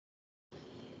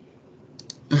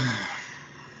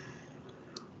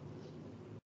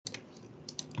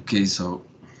Okay, so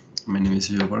my name is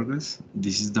Joe Vargas.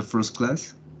 This is the first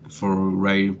class for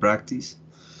writing practice,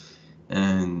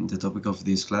 and the topic of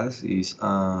this class is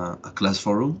a class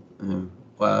forum.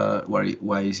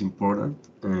 Why is important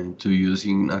to use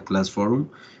in a class forum?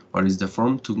 What is the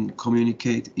forum to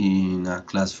communicate in a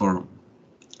class forum,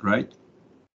 right?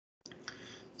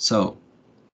 So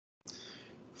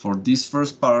for this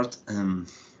first part,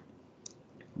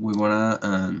 we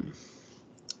wanna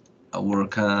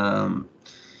work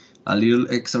a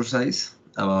little exercise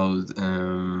about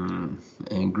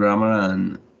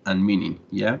grammar and meaning.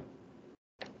 Yeah.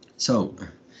 So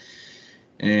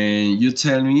you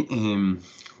tell me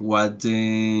what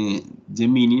the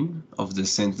meaning of the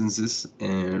sentences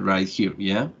right here.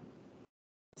 Yeah.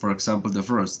 For example, the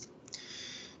first,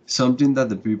 something that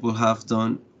the people have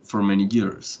done for many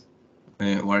years.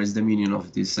 What is the meaning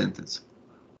of this sentence?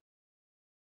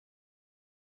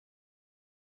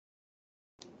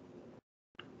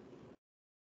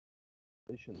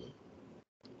 A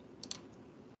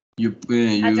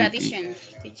tradition,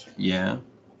 teacher. Yeah.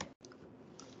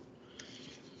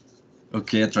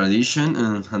 Okay, a tradition.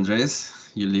 Andres,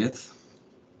 Juliet,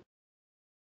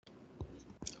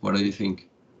 what do you think?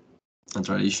 A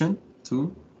tradition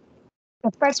too?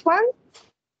 The first one?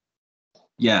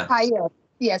 Yeah.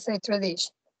 Yes, a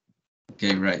tradition.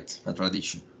 Okay, right. A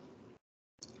tradition.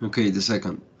 Okay, the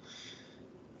second.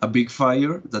 A big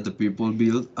fire that the people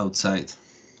build outside.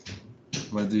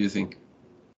 What do you think?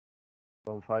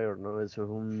 Bonfire, ¿no? Eso es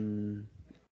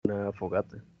una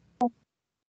fogata.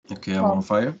 Okay, a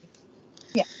bonfire.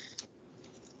 Yeah.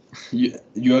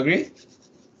 You agree?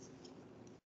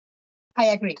 I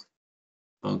agree.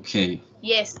 Okay.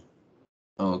 Yes.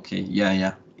 Okay,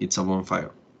 yeah. It's a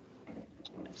bonfire.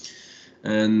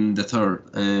 And the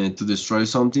third, to destroy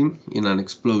something in an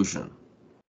explosion.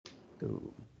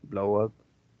 To blow up.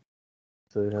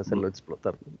 Eso es hacerlo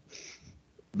explotar.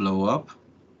 Blow up.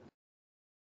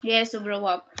 Yes, to blow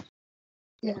up.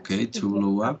 Yes. Okay, to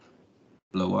blow up.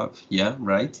 Blow up, yeah,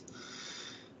 right.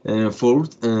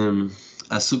 Fourth,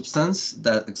 a substance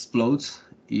that explodes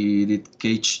if it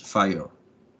catch fire.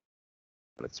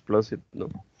 An explosive, no?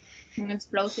 An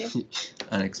explosive.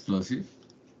 An explosive.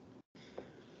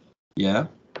 Yeah.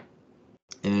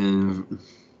 And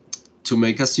to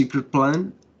make a secret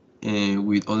plan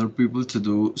with other people to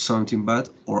do something bad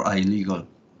or illegal.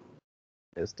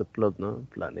 Es to plot, ¿no?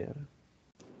 Planear.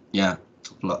 Yeah,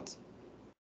 to plot.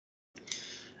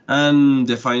 And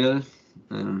the final,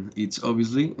 it's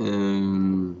obviously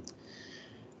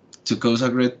to cause a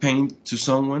great pain to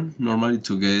someone, normally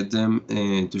to get them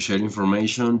to share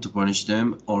information, to punish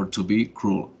them, or to be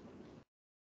cruel.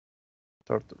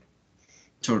 Torture.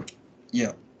 Torture,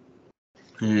 yeah.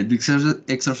 The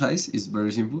exercise is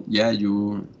very simple. Yeah,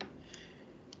 you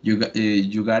got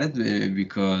it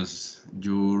because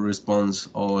you respond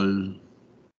all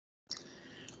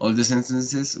the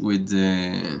sentences with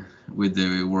the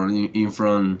word in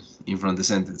front the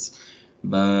sentence,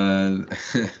 but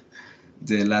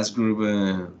the last group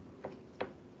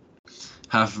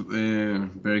have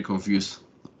very confused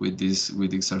with this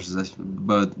exercise,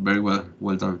 but very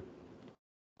well done.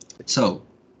 So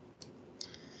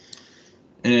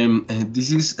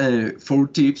this is 4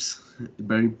 tips,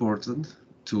 very important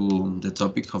to the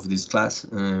topic of this class,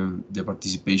 the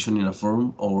participation in a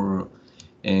forum or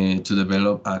to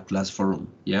develop a class forum.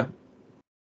 Yeah.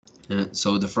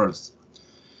 So the first,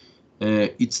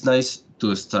 it's nice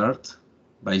to start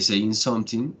by saying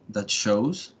something that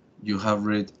shows you have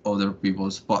read other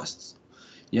people's posts.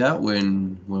 Yeah,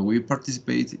 when we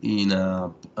participate in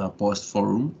a post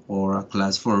forum or a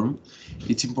class forum,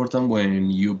 it's important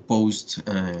when you post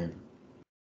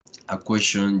a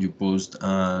question, you post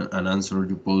an answer,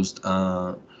 you post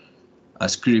a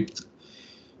script,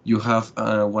 you have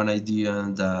one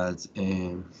idea that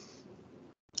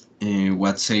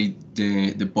what say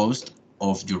the post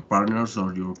of your partners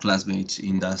or your classmates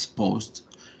in that post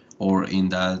or in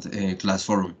that class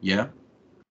forum. Yeah.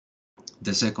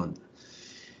 The second,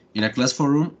 in a class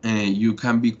forum, you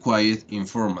can be quiet,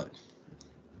 informal.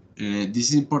 This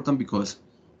is important because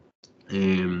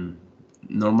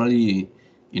normally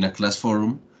in a class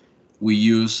forum, we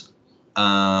use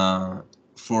a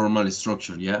formal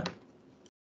structure. Yeah.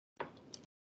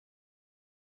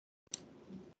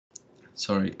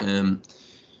 Sorry.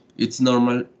 It's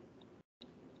normal.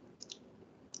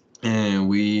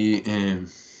 We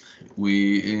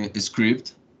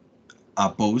script a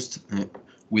post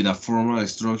with a formal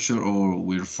structure or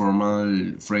with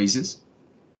formal phrases,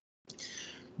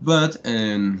 but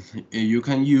you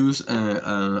can use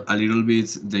a little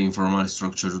bit the informal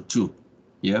structure too.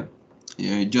 Yeah,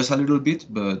 just a little bit,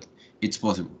 but it's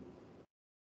possible.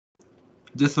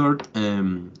 The third,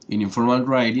 in informal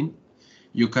writing,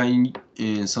 you can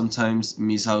sometimes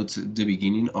miss out the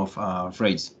beginning of a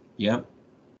phrase. Yeah.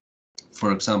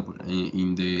 For example,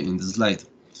 in the slide,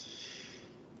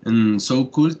 and so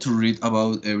cool to read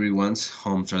about everyone's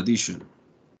home tradition.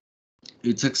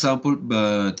 It's example,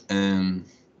 but the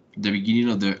beginning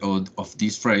of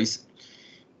this phrase,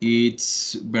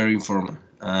 it's very informal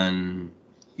and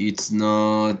it's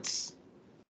not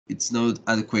it's not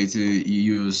adequate to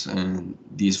use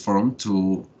this form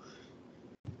to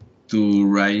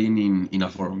writing in a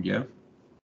forum. Yeah.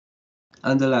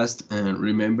 And the last,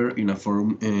 remember, in a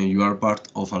forum, you are part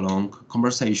of a long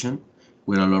conversation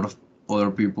with a lot of other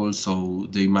people, so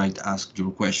they might ask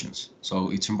your questions.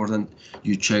 So it's important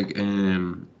you check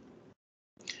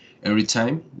every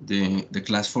time the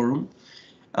class forum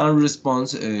and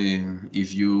respond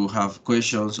if you have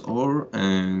questions or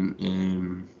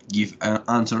give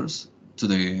answers to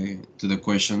the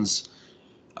questions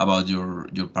about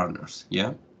your partners.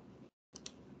 Yeah.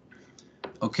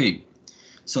 Okay.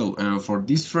 So for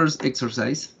this first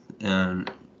exercise,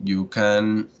 you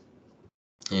can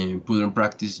put in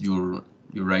practice your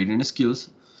writing skills,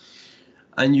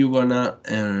 and you're gonna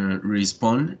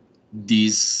respond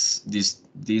this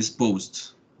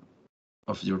post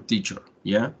of your teacher.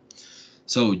 Yeah.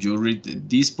 So you read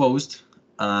this post,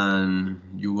 and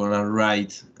you're gonna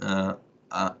write an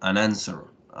answer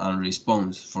and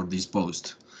response for this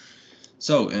post.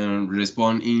 So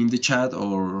respond in the chat,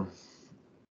 or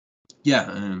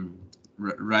yeah,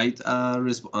 write a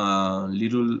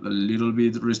little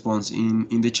bit response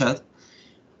in the chat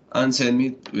and send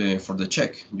me for the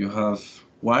check. You have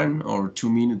 1 or 2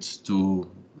 minutes to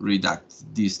redact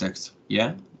this text.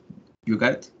 Yeah, you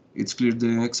got it? It's clear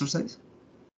the exercise?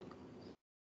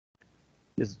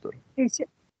 Yes, sir.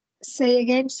 Say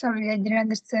again, sorry, I didn't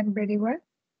understand very well.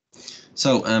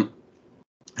 So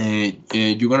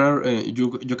you gonna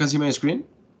you can see my screen,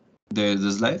 the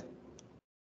slide.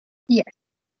 Yes.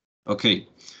 Okay,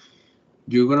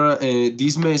 you're gonna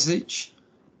this message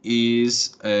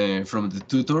is from the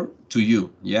tutor to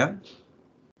you. Yeah.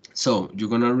 So you're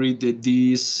gonna read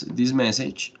this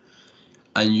message,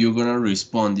 and you're gonna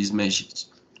respond this message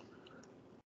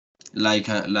like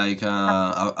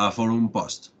a forum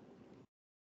post.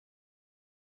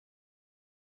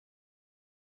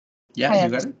 Yeah, I you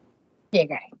got it? understand. Yeah,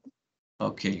 got it.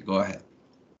 Okay, go ahead.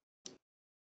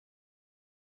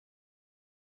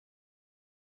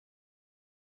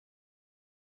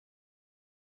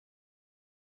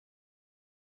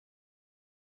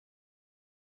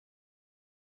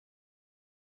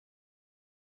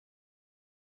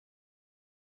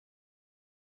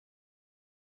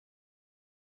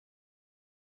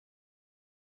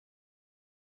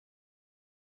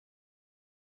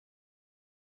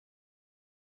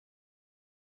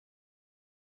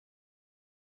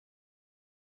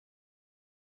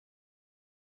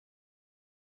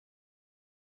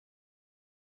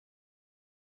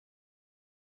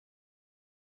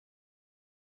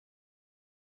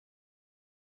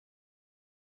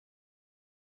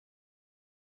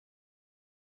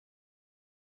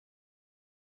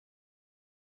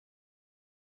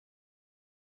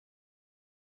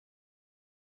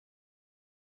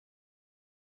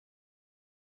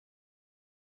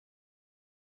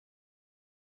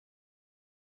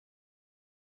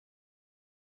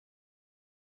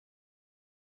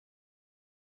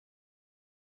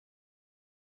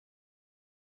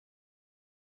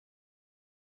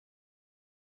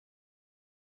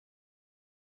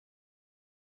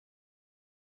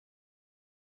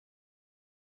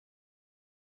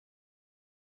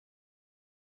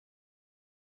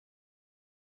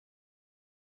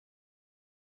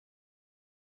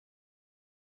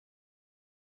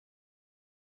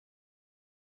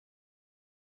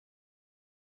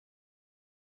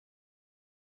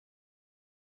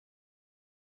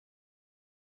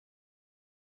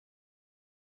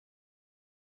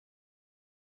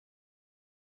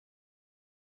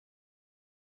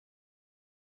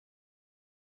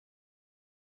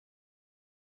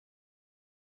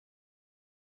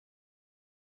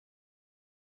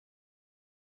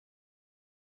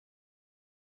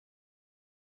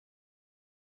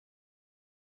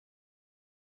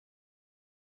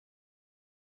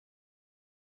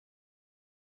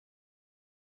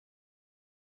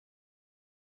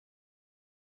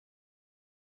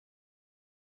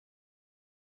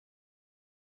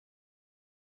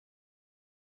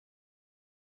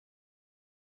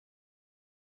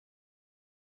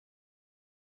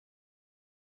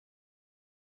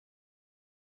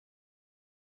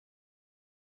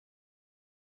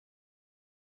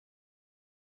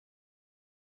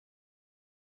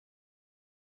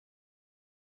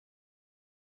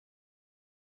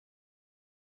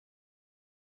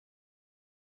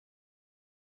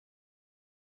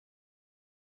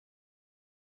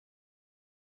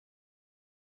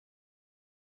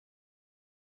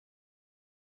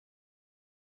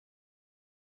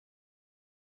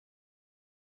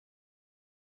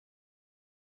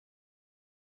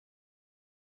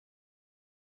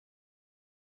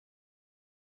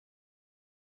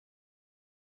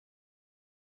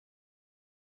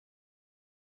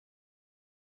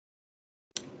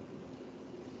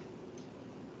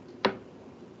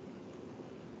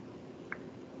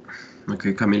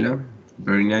 Okay, Camila,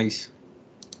 very nice.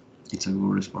 It's a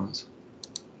good response.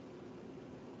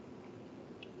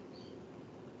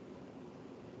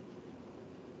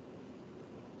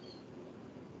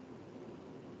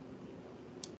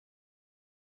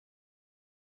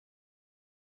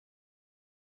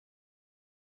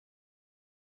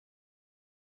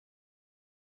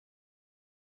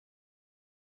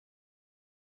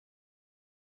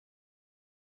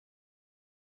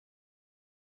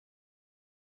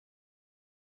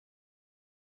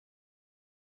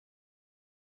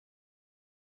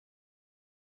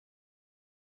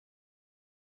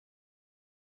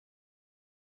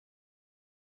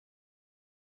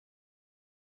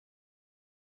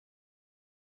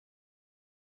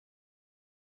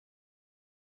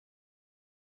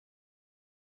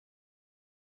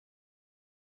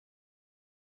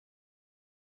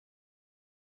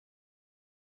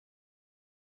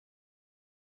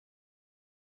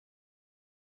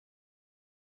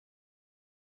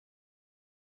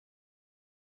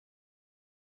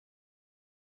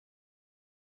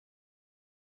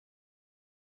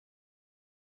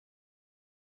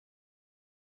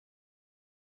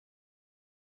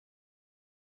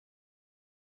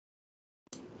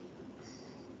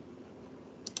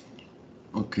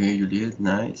 Okay, Juliet,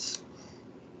 nice.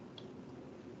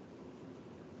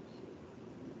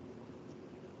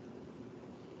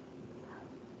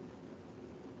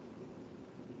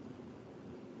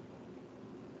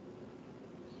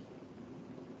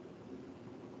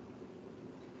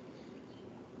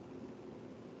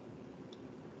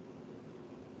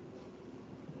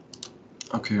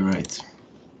 Okay, right.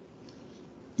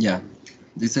 Yeah,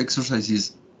 this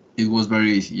exercise it was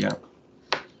very easy, yeah.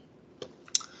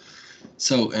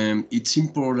 So it's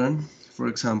important, for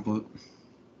example,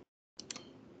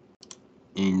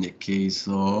 in the case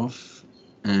of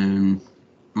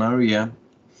Maria,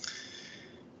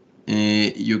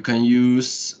 you can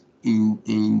use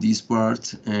in this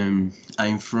part,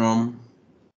 I'm from,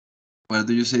 where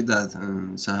do you say that?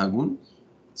 Sahagún?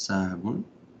 Sahagún?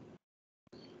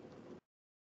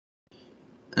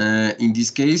 In this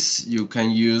case, you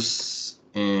can use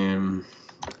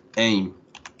aim,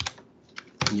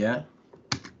 yeah,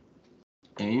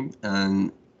 aim,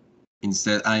 and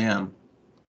instead I am.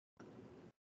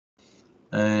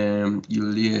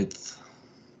 Juliet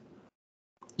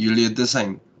the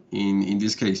same in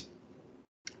this case.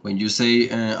 When you say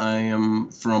I am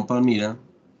from Palmira,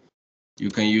 you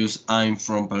can use I'm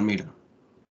from Palmira.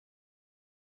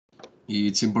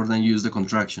 It's important to use the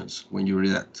contractions when you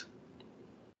redact.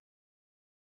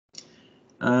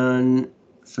 And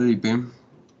Felipe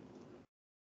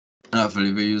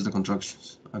used the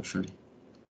contractions actually.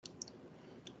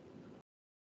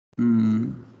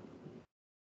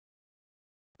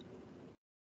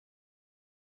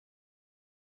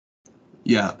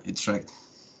 Yeah, it's right.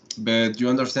 But you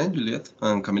understand, Juliet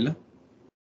and Camila,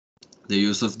 the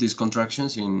use of these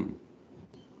contractions in.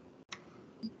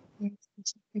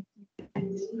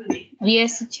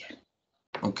 Yes, teacher.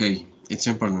 Okay, it's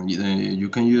important. You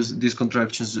can use these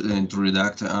contractions to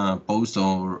redact a post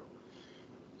or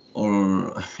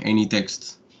any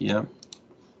text, yeah,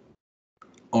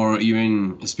 or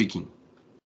even speaking.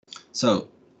 So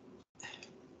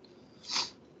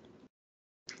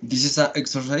this is an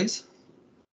exercise,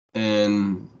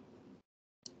 and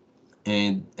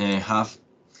have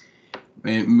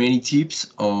many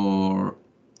tips or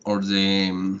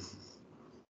the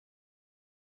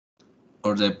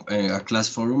a class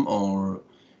forum or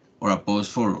a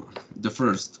post forum. The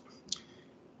first,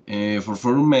 for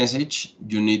forum message,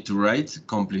 you need to write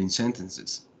complete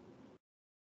sentences.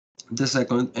 The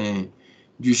second,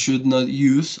 you should not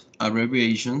use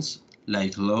abbreviations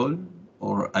like LOL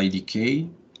or IDK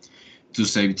to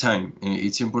save time.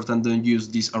 It's important don't use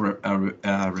these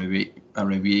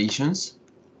abbreviations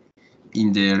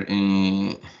in their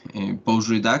post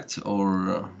redact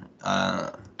or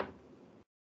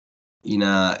in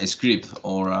a script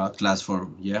or a class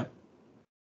form. Yeah.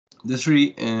 The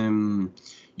three,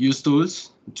 use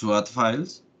tools to add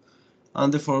files,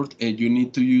 and the fourth, you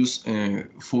need to use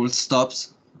full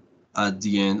stops at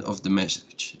the end of the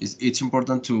message. It's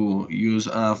important to use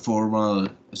a formal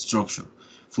structure,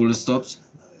 full stops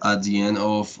at the end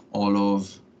of all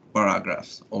of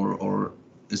paragraphs or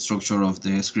the structure of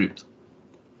the script.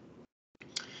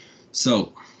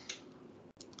 So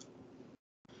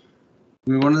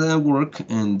we want to work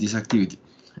in this activity.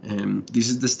 This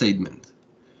is the statement.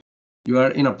 You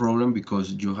are in a problem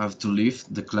because you have to leave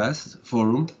the class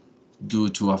forum due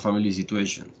to a family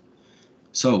situation.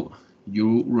 So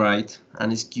you write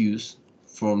an excuse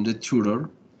from the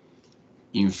tutor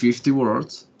in 50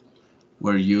 words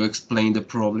where you explain the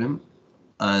problem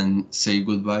and say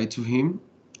goodbye to him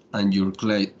and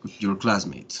your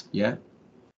classmates. Yeah.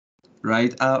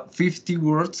 Write 50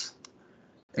 words.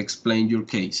 Explain your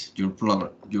case,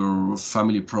 your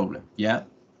family problem. Yeah.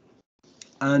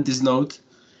 And this note,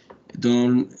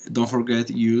 don't forget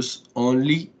use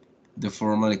only the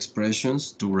formal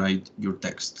expressions to write your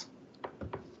text.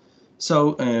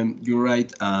 So you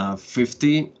write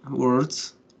 50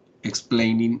 words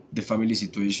explaining the family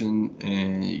situation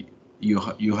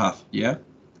you have. Yeah,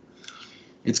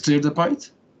 it's clear the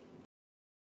point.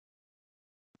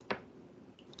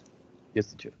 Yes,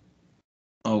 teacher.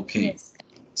 Okay, Yes.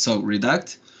 so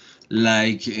redact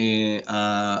like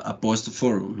a post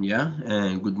forum. Yeah,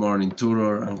 and good morning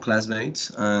tutor and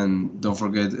classmates, and don't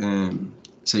forget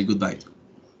say goodbye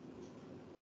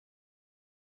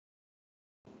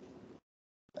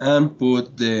and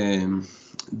put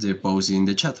the post in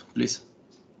the chat, please.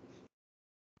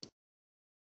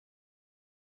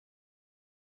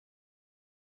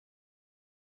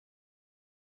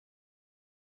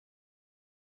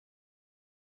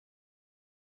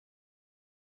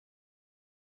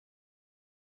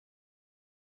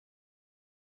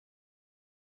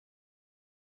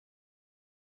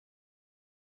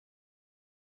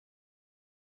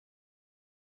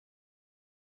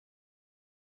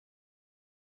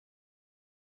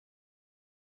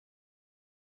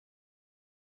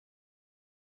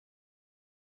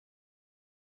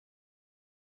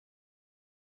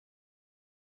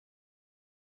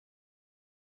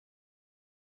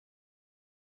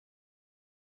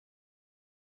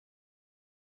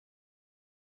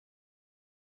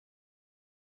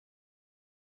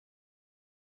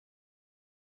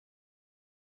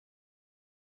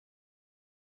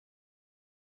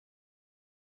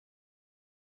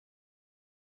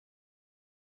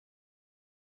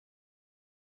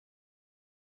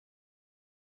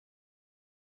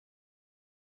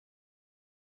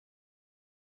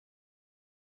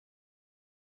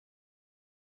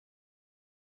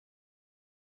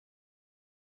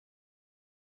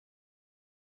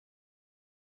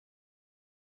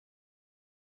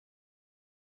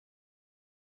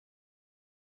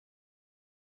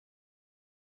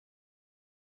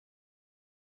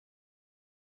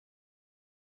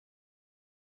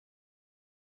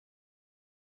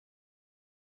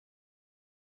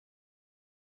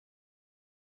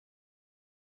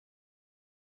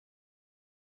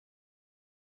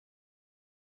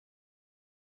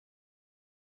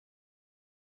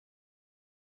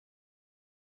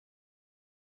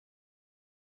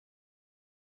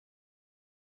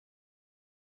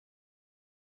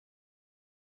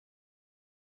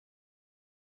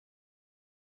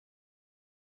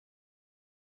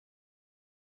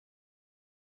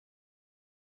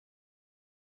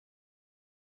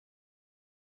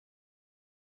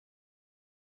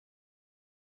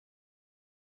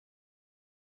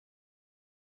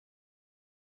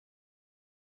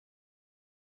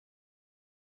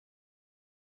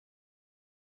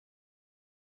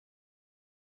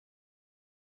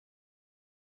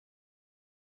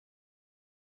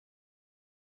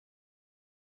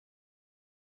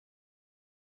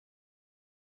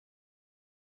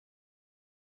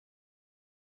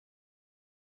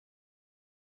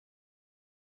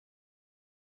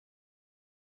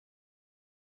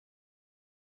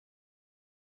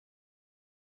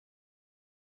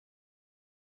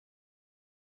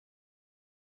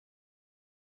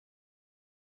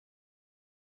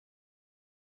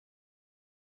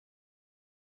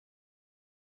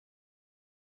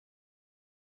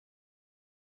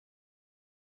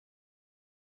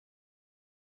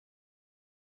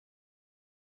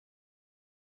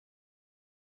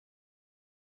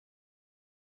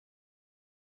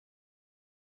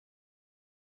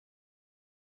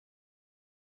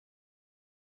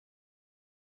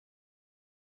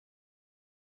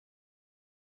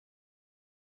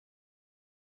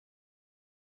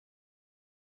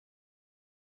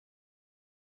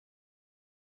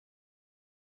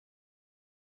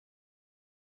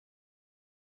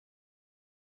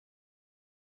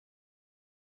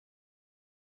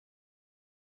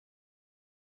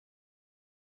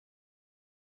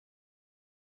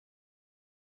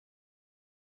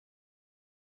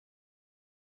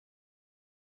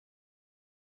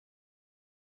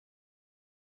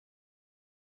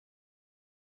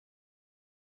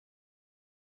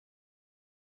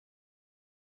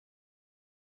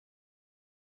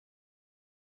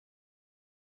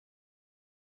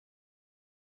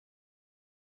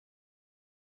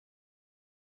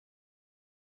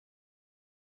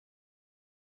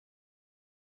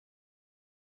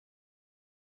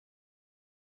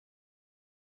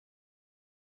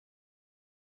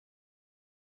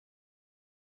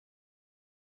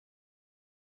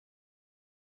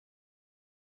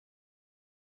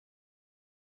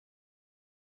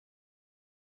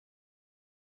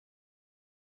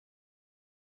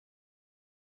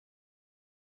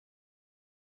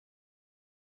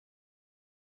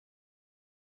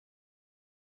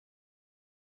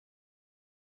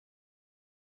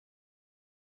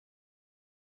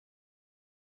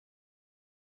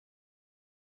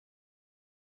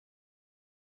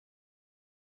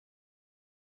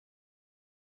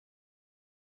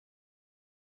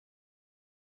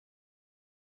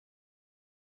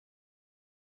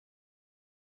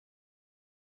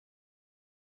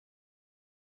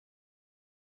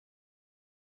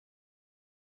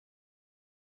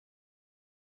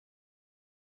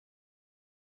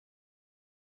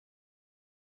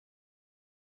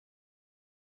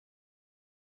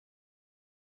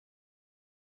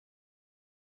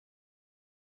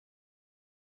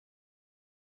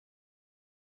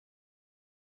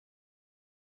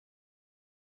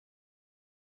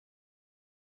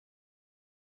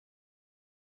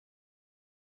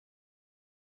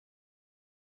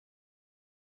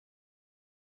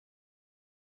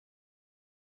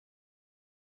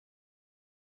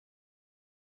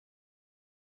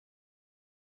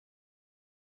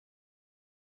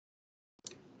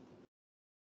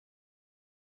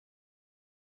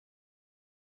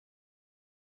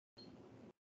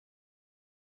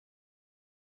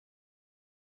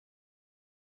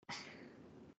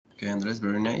 Okay, Andres,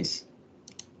 very nice.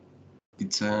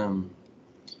 It's a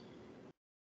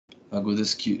good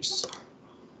excuse.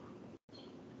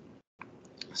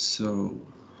 So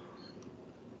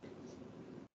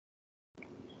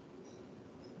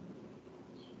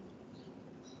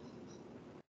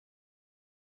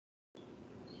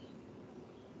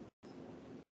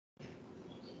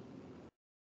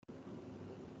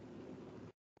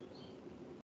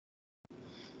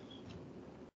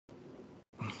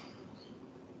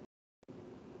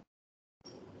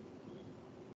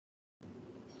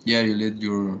yeah, you let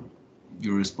your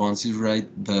response is right,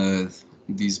 but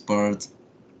this part,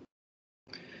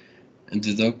 and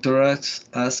the doctor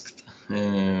asked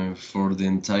for the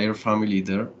entire family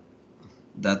there.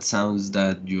 That sounds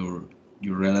that your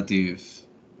relative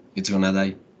it's gonna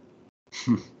die.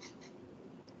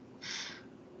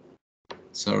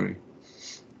 Sorry,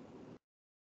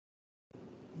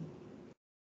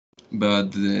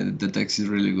 but the text is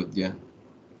really good. Yeah,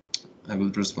 a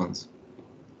good response.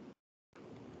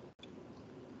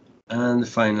 And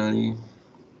finally,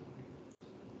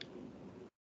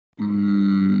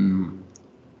 mm,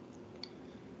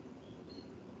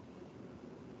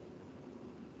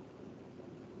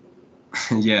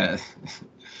 yeah,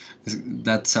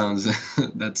 that sounds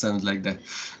that sounds like that.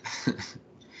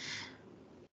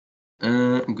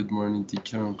 Good morning,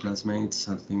 teacher and classmates.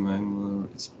 Sadly, my mother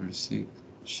is very sick.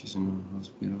 She's in a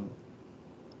hospital.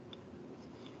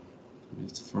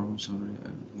 It's from sorry.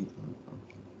 I need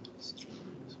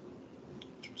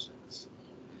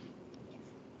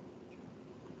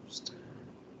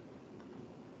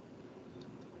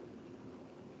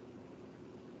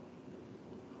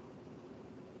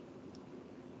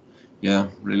yeah,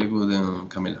 really good,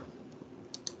 Camila.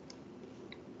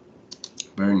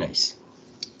 Very nice.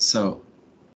 So,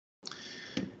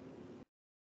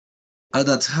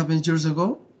 that happened years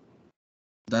ago.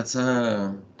 That's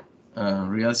a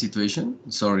real situation.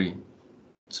 Sorry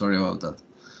about that.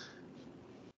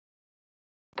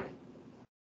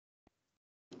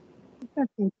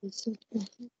 Okay, teacher.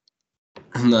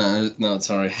 No,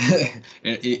 sorry.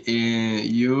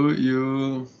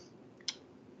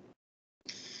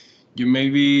 You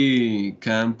maybe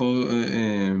can put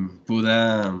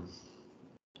a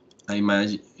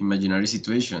imaginary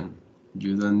situation.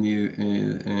 You don't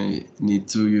need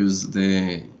to use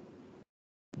the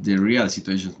real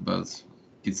situation, but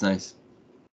it's nice.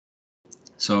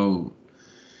 So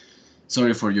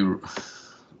sorry for your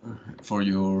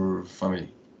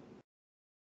family.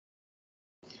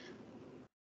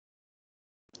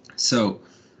 So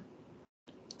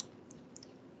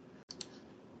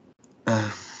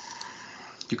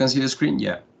you can see the screen,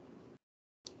 yeah.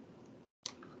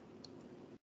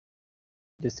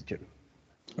 Yes, teacher.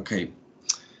 Okay.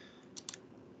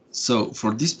 So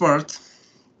for this part,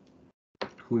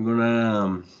 we're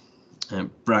gonna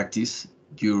practice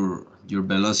your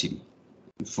velocity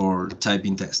for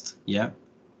typing test. Yeah.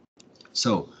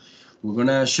 So we're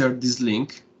gonna share this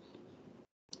link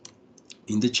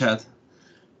in the chat,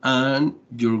 and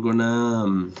you're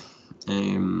gonna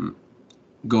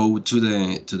go to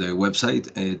the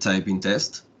website typing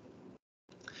test,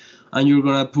 and you're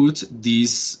gonna put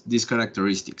these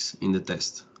characteristics in the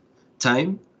test: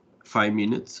 time, 5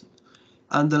 minutes,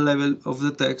 and the level of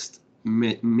the text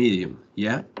medium.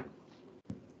 Yeah.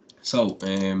 So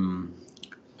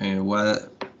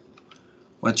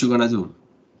what you gonna do?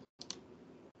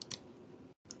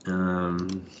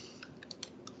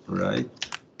 Right.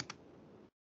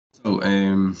 So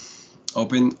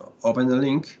open the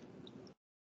link,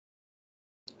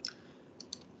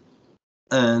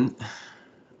 and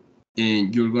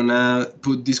you're gonna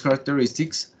put these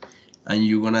characteristics, and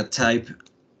you're gonna type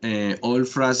all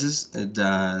phrases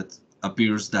that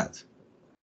appears there.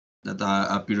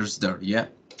 Yeah.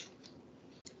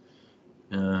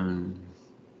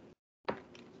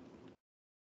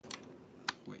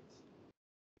 Wait.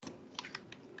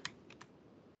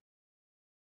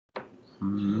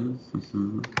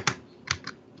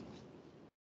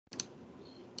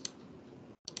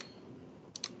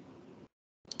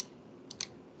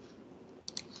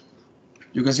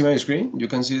 You can see my screen. You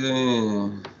can see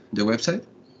the website.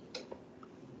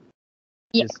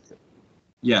 Yeah. Yes, teacher.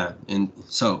 Yeah, and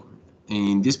so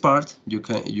in this part you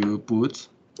put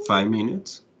 5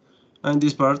 minutes, and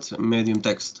this part medium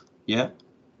text. Yeah.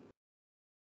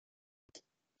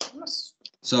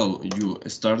 So you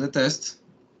start the test,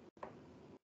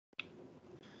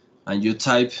 and you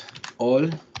type all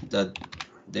that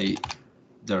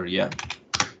there. Yeah,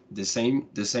 the same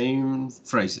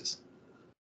phrases,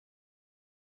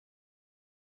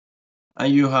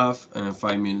 and you have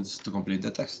 5 minutes to complete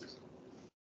the test.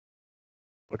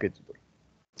 Okay, teacher.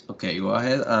 Okay, go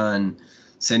ahead and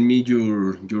send me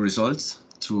your results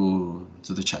to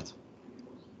the chat.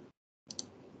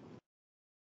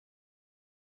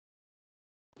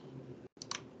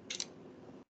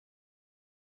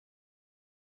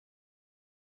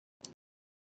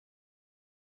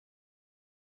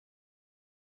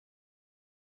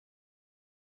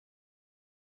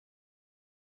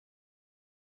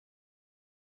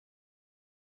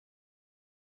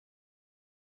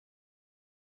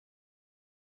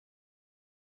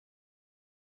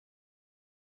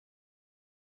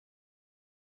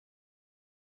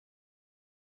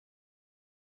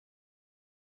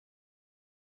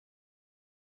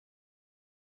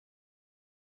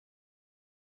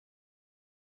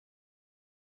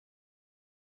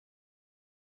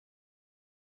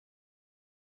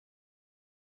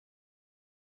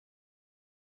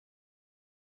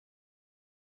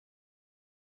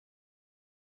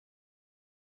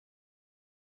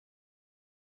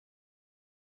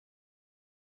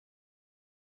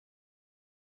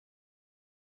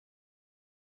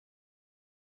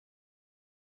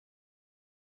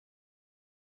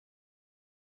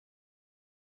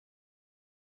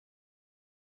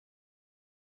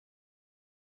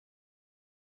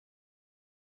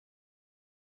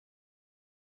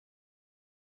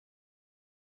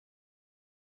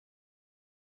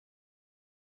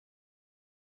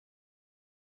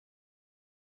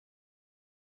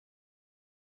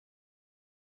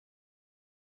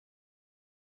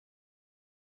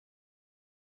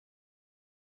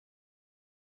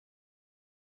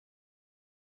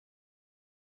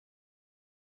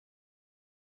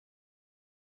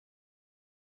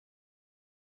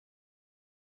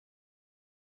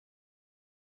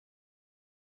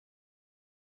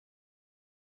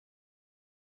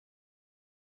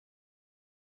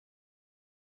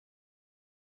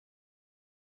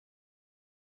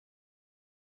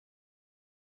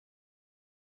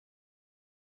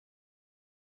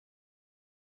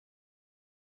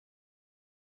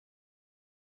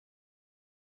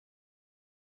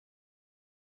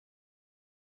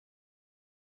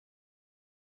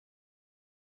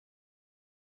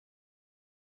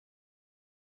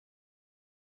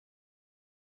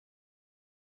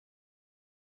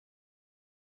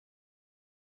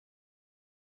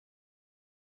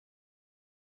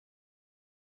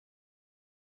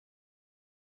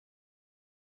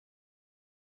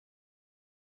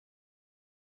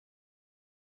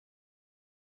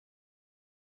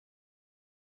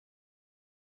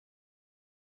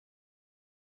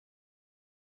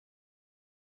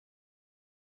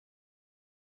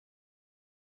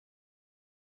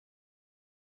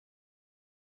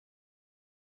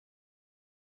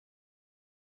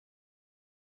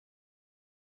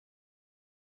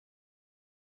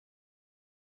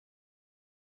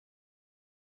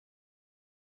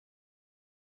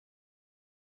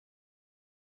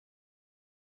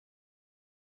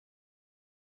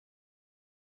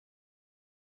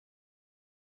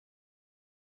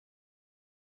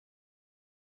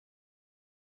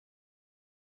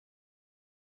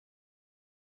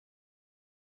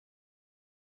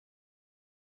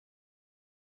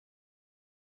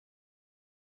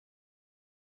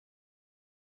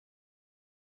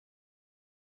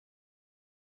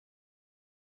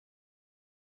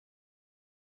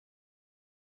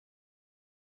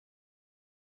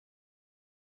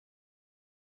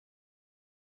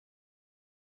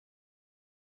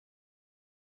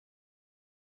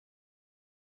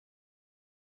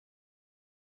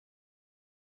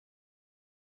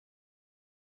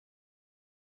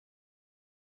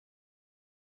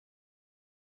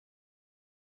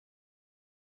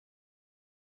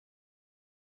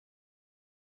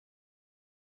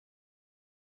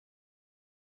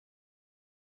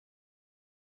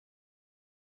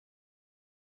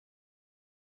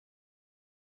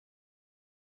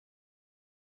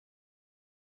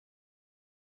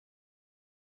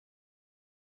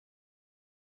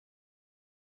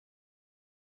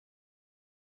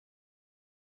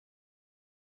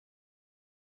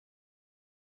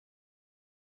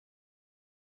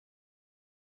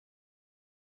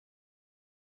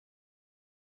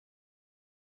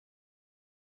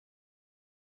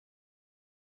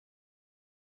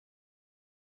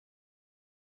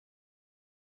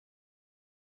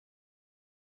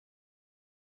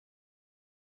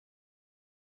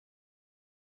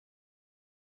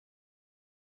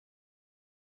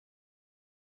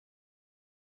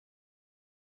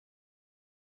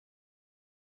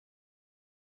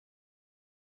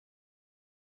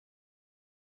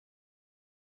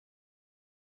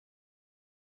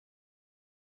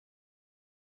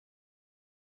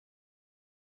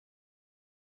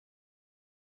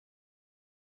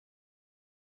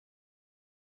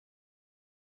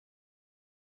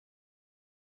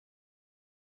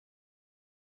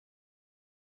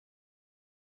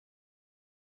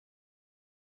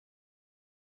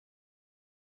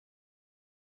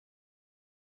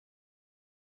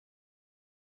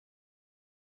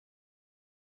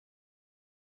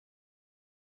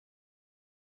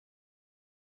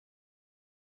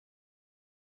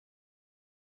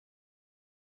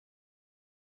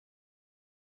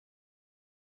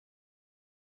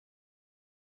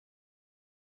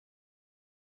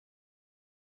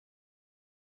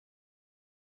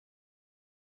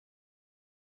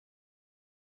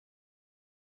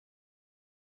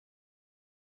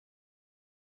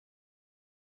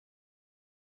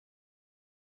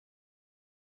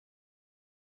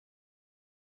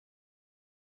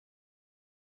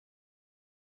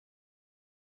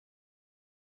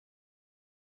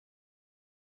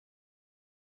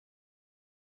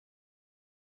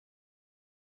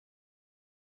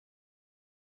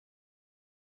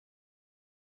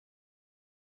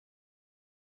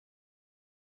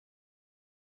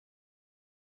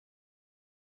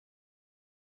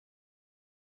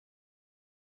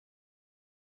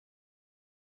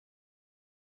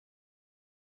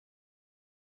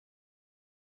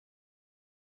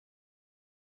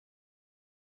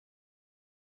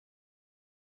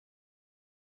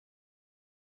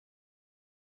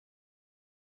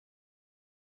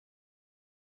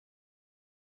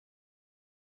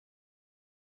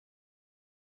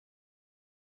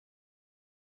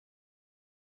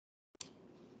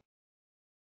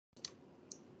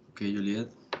 Okay, Juliet,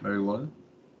 very well.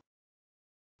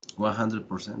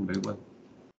 100%, very well.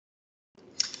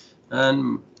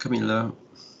 And Camila,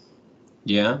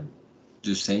 yeah,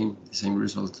 the same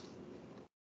result.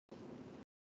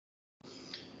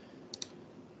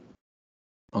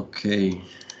 Okay.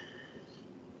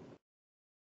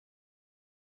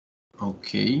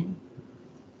 Okay.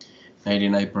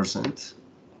 99%.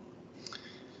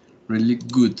 Really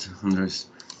good, Andres.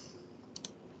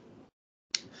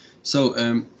 So,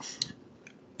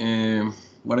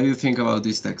 what do you think about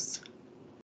this text?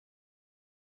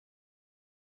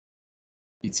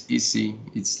 It's easy,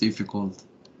 it's difficult.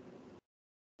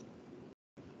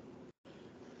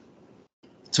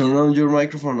 Turn on your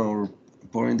microphone or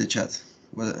pour in the chat.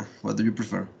 What do you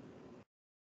prefer?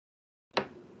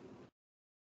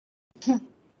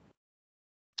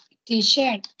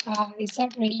 Teacher, it's a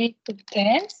really good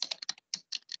test.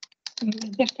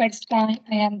 It's the first time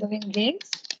I am doing this.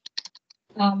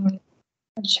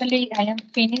 Actually, I am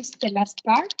finished the last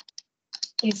part.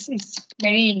 It's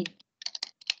very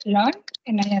long,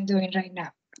 and I am doing right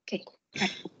now. Okay,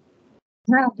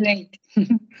 now late.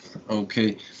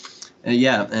 Okay,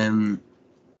 yeah,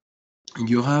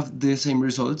 you have the same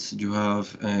results. You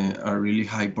have a really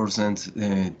high percent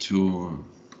to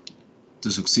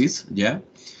succeed, yeah,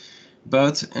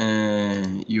 but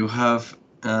you have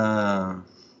a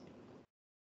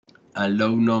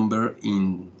low number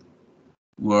in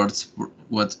words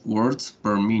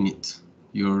per minute.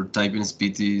 Your typing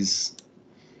speed is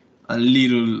a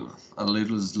little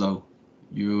slow.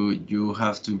 You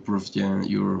have to improve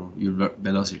your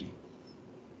velocity.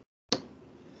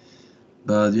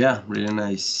 But yeah, really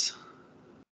nice.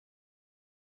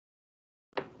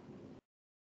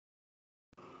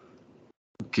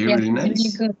 Okay, Yes, really nice.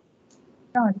 really good.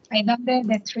 No, I done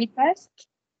the 3 tests,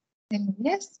 and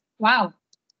yes, wow,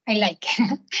 I like.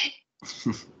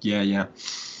 Yeah.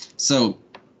 So,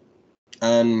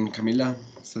 and Camila,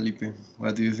 Felipe,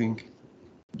 what do you think?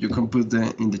 You can put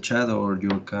in the chat, or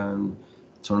you can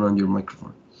turn on your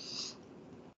microphone.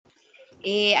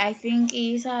 I think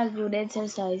it's a good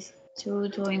exercise to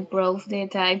improve the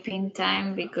typing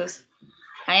time because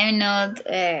I am not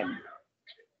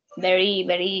very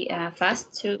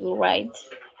fast to write,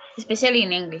 especially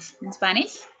in English. In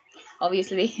Spanish,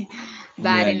 obviously,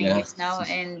 but in Yeah. English now,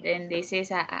 and this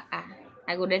is a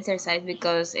good exercise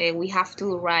because we have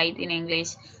to write in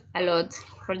English a lot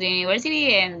for the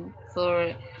university and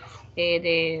for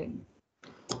the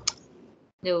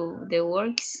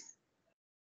works.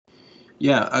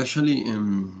 Yeah, actually,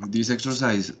 this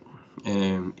exercise,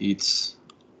 it's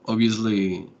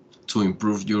obviously to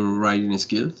improve your writing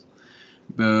skills,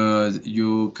 but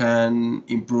you can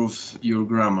improve your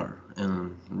grammar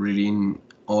and reading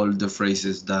all the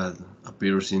phrases that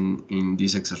appears in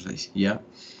this exercise. Yeah.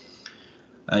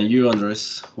 And you,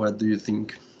 Andres, what do you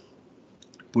think?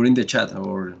 Put in the chat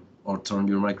or turn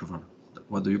your microphone.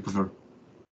 What do you prefer?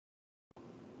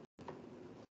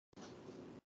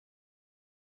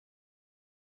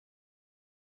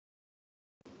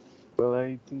 Well,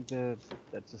 I think that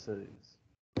exercise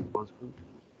was good.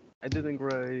 I didn't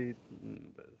write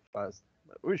fast,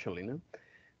 usually, no?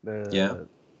 But Yeah.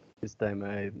 this time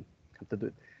I had to do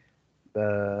it.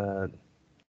 But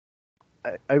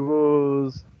I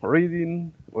was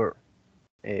reading or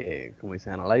como dice,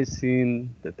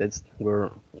 analyzing the text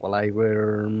while I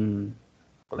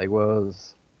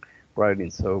was writing.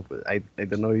 So I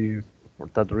don't know if for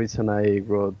that reason I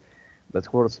wrote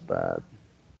that words, but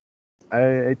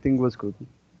I think it was good.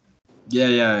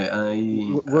 Yeah.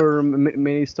 Were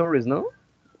many stories, no?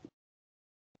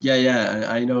 Yeah.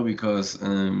 I know because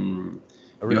you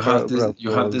have the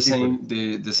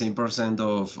different. same percent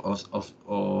of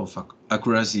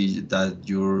accuracy that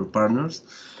your partners,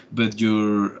 but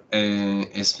your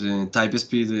type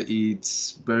speed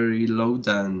it's very low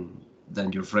than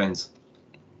your friends.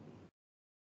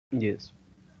 Yes.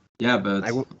 Yeah, but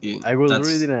I was that's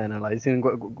reading and analyzing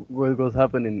what was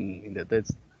happening in the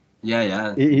text.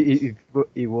 yeah.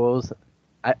 It was.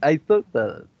 I thought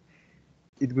that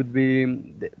it would be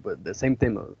the same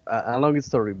theme, a long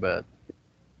story, but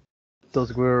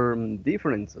those were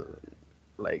different,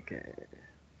 like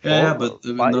Yeah, four but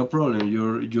or five. no problem.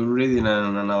 You're reading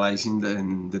and analyzing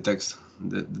the text.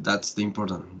 That's the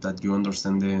important that you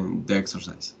understand the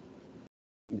exercise.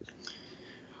 Yes.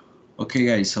 Okay,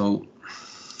 guys. So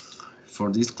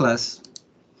for this class,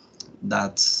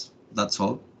 that's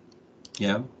all.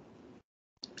 Yeah.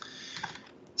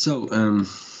 So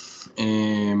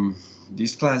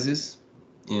these classes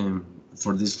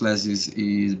for these classes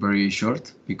is very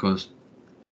short because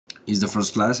it's the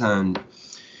first class and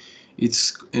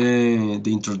it's the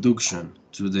introduction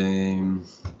to the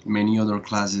many other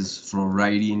classes for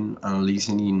writing and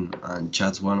listening and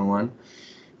chats 101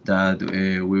 that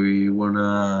we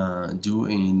wanna do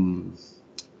in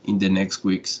the next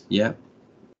weeks. Yeah.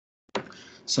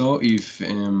 So if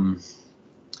I'm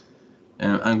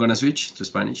gonna switch to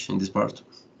Spanish in this part.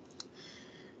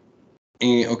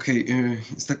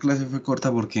 Esta clase fue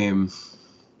corta porque,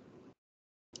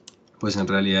 pues en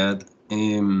realidad,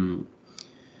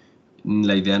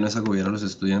 la idea no es agobiar a los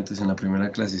estudiantes en la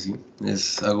primera clase, sí,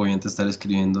 es agobiante estar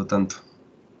escribiendo tanto.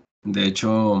 De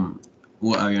hecho,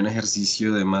 había un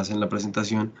ejercicio de más en la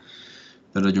presentación,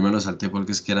 pero yo me lo salté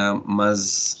porque es que era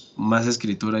más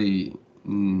escritura y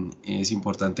es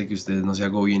importante que ustedes no se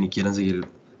agobien y quieran seguir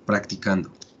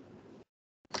practicando.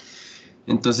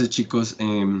 Entonces, chicos,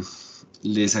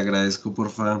 les agradezco,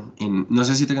 porfa. No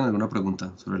sé si tengan alguna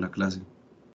pregunta sobre la clase.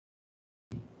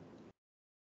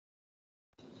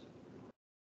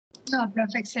 No,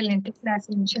 profe, excelente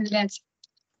clase, muchas gracias.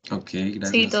 Ok, gracias.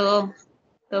 Sí, todo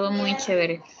muy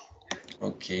chévere.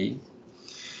 Ok.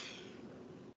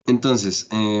 Entonces,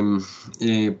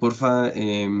 porfa,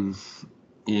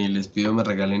 les pido me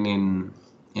regalen en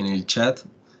el chat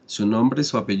su nombre,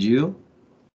 su apellido,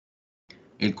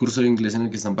 el curso de inglés en el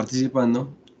que están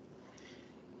participando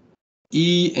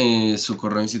y su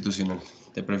correo institucional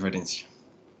de preferencia.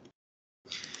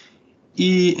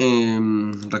 Y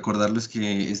recordarles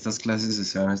que estas clases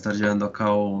se van a estar llevando a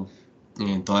cabo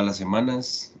todas las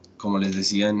semanas. Como les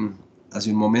decían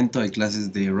hace un momento, hay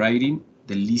clases de writing,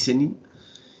 de listening,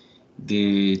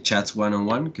 de chats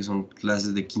one-on-one, que son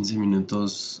clases de 15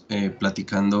 minutos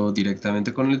platicando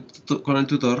directamente con el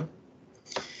tutor.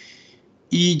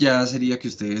 Y ya sería que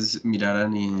ustedes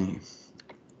miraran en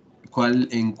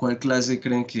cuál clase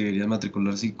creen que deberían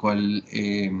matricularse y cuál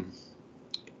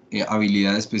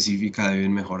habilidad específica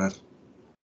deben mejorar.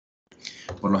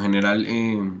 Por lo general,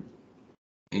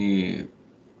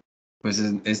 pues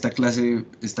esta clase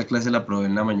la probé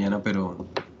en la mañana, pero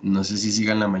no sé si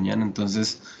siga en la mañana,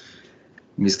 entonces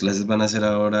mis clases van a ser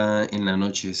ahora en la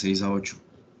noche, 6 a 8.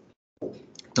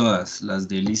 Todas, las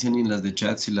de listening, las de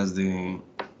chats y las de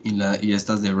y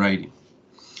estas de writing.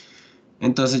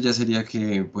 Entonces ya sería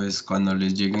que pues cuando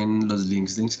les lleguen los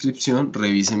links de inscripción,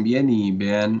 revisen bien y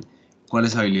vean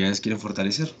cuáles habilidades quieren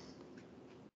fortalecer.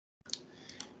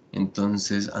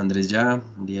 Entonces, Andrés ya,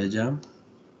 Día ya.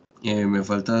 Me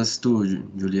faltas tú,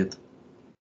 Julieta.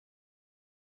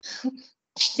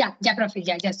 Ya, profe,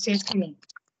 ya estoy escribiendo.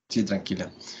 Sí,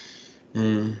 tranquila.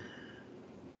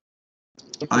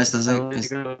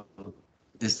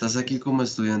 Estás aquí como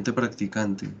estudiante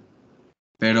practicante.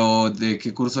 Pero, ¿de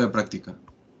qué curso de práctica?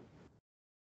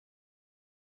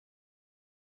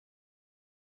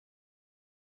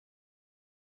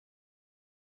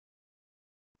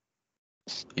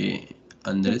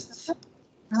 Andrés,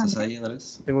 ¿estás ahí,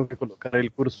 Andrés? Tengo que colocar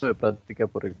el curso de práctica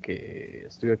por el que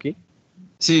estoy aquí.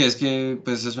 Sí, es que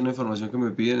pues es una información que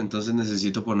me piden, entonces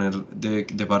necesito poner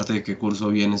de parte de qué curso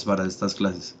vienes para estas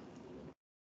clases.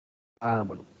 Ah,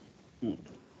 bueno.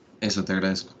 Eso te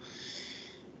agradezco.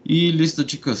 Y listo,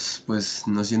 chicos, pues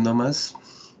no siendo más,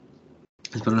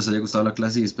 espero les haya gustado la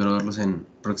clase y espero verlos en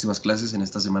próximas clases en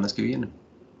estas semanas que vienen.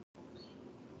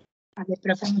 Vale,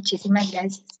 profe, muchísimas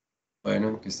gracias.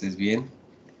 Bueno, que estés bien.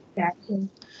 Gracias.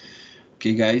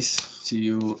 Okay, guys, see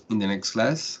you in the next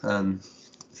class and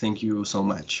thank you so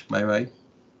much. Bye bye.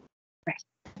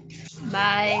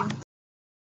 Bye.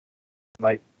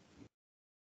 Bye.